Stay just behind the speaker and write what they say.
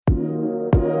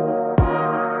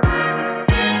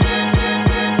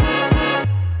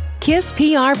Kiss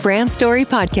PR Brand Story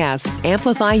Podcast.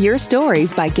 Amplify your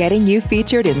stories by getting you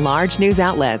featured in large news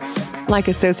outlets like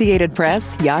Associated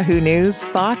Press, Yahoo News,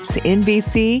 Fox,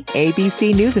 NBC,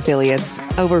 ABC News affiliates,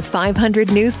 over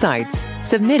 500 news sites,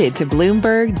 submitted to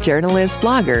Bloomberg, journalists,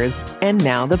 bloggers, and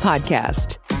now the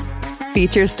podcast.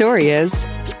 Feature story is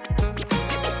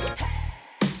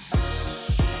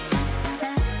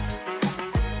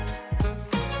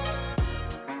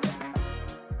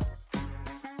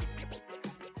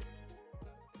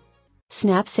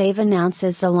SnapSave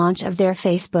announces the launch of their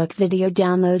Facebook video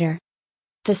downloader.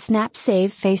 The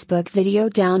SnapSave Facebook video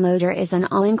downloader is an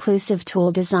all-inclusive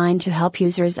tool designed to help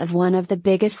users of one of the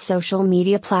biggest social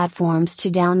media platforms to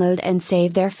download and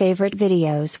save their favorite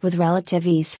videos with relative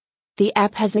ease. The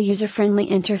app has a user-friendly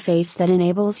interface that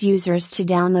enables users to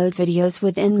download videos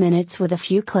within minutes with a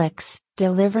few clicks,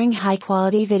 delivering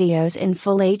high-quality videos in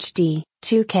Full HD,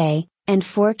 2K, and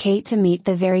 4K to meet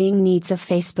the varying needs of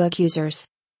Facebook users.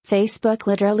 Facebook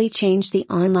literally changed the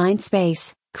online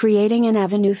space, creating an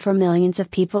avenue for millions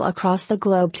of people across the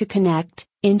globe to connect,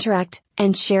 interact,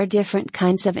 and share different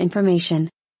kinds of information.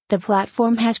 The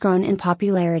platform has grown in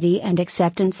popularity and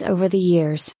acceptance over the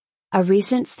years. A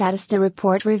recent Statista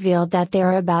report revealed that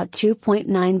there are about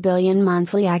 2.9 billion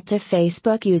monthly active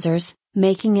Facebook users,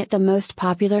 making it the most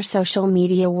popular social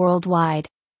media worldwide.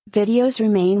 Videos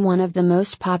remain one of the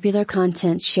most popular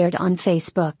content shared on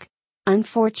Facebook.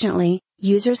 Unfortunately,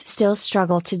 users still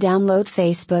struggle to download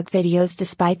Facebook videos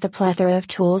despite the plethora of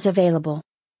tools available.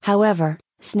 However,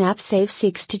 SnapSave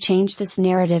seeks to change this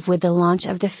narrative with the launch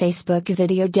of the Facebook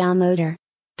video downloader.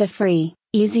 The free,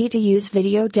 easy-to-use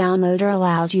video downloader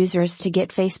allows users to get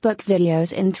Facebook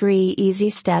videos in 3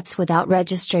 easy steps without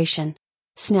registration.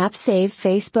 SnapSave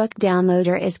Facebook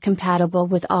downloader is compatible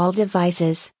with all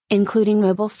devices, including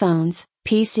mobile phones,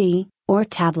 PC, or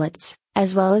tablets,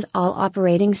 as well as all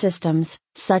operating systems,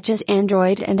 such as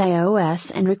Android and iOS,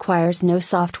 and requires no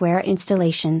software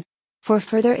installation. For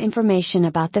further information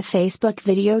about the Facebook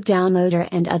video downloader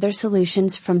and other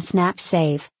solutions from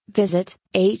SnapSave, visit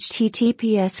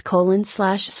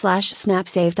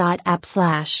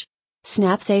https://snapsave.app/.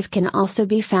 SnapSave can also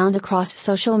be found across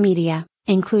social media,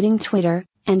 including Twitter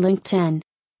and LinkedIn.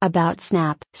 About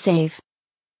SnapSave.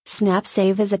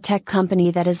 SnapSave is a tech company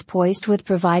that is poised with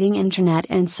providing internet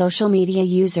and social media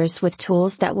users with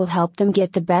tools that will help them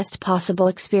get the best possible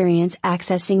experience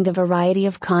accessing the variety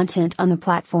of content on the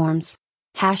platforms.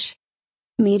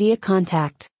 Media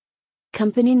contact.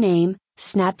 Company name,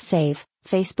 SnapSave,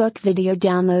 Facebook video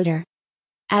downloader.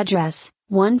 Address,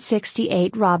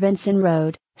 168 Robinson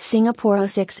Road, Singapore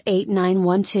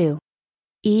 068912.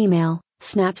 Email,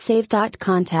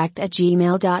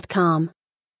 snapsave.contact@gmail.com.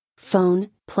 Phone,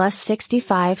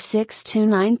 +65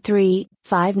 6293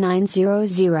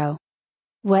 5900.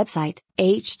 Website,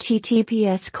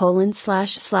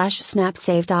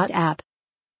 https://snapsave.app.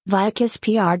 Via Kiss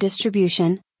PR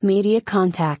distribution, media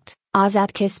contact,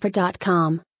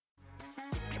 oz@kisspr.com.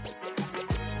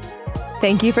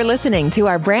 Thank you for listening to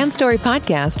our Brand Story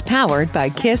podcast powered by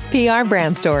Kiss PR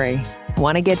Brand Story.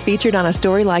 Want to get featured on a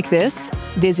story like this?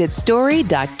 Visit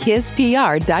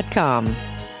story.kisspr.com.